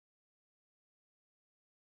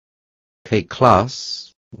Okay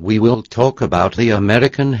class, we will talk about the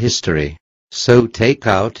American history. So take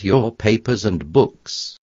out your papers and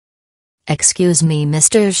books. Excuse me,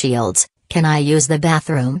 Mr. Shields, can I use the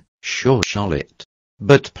bathroom? Sure, Charlotte.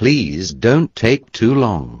 But please don't take too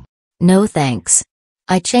long. No thanks.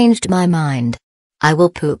 I changed my mind. I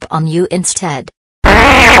will poop on you instead.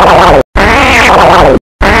 Oh.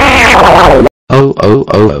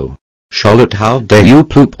 Charlotte, how dare you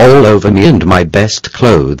poop all over me and my best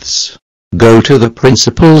clothes. Go to the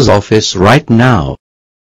principal's office right now.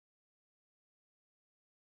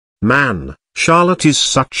 Man, Charlotte is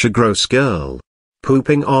such a gross girl.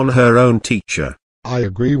 Pooping on her own teacher. I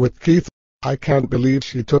agree with Keith. I can't believe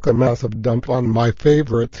she took a massive dump on my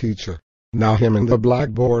favorite teacher. Now him and the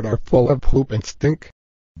blackboard are full of poop and stink.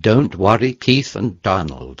 Don't worry, Keith and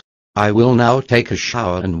Donald. I will now take a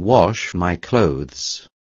shower and wash my clothes.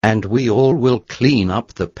 And we all will clean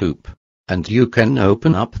up the poop. And you can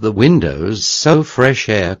open up the windows so fresh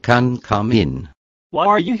air can come in. Why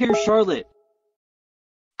are you here, Charlotte?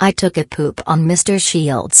 I took a poop on Mr.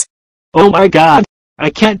 Shields. Oh my God!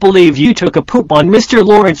 I can't believe you took a poop on Mr.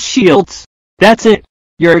 Lawrence Shields. That's it.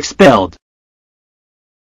 You're expelled.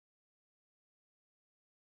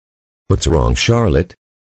 What's wrong, Charlotte?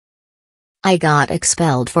 I got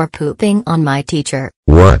expelled for pooping on my teacher.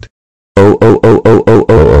 What?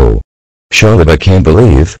 Oh. Charlotte, I can't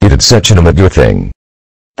believe you did such an immature thing.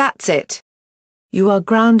 That's it. You are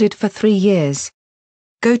grounded for 3 years.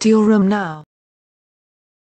 Go to your room now.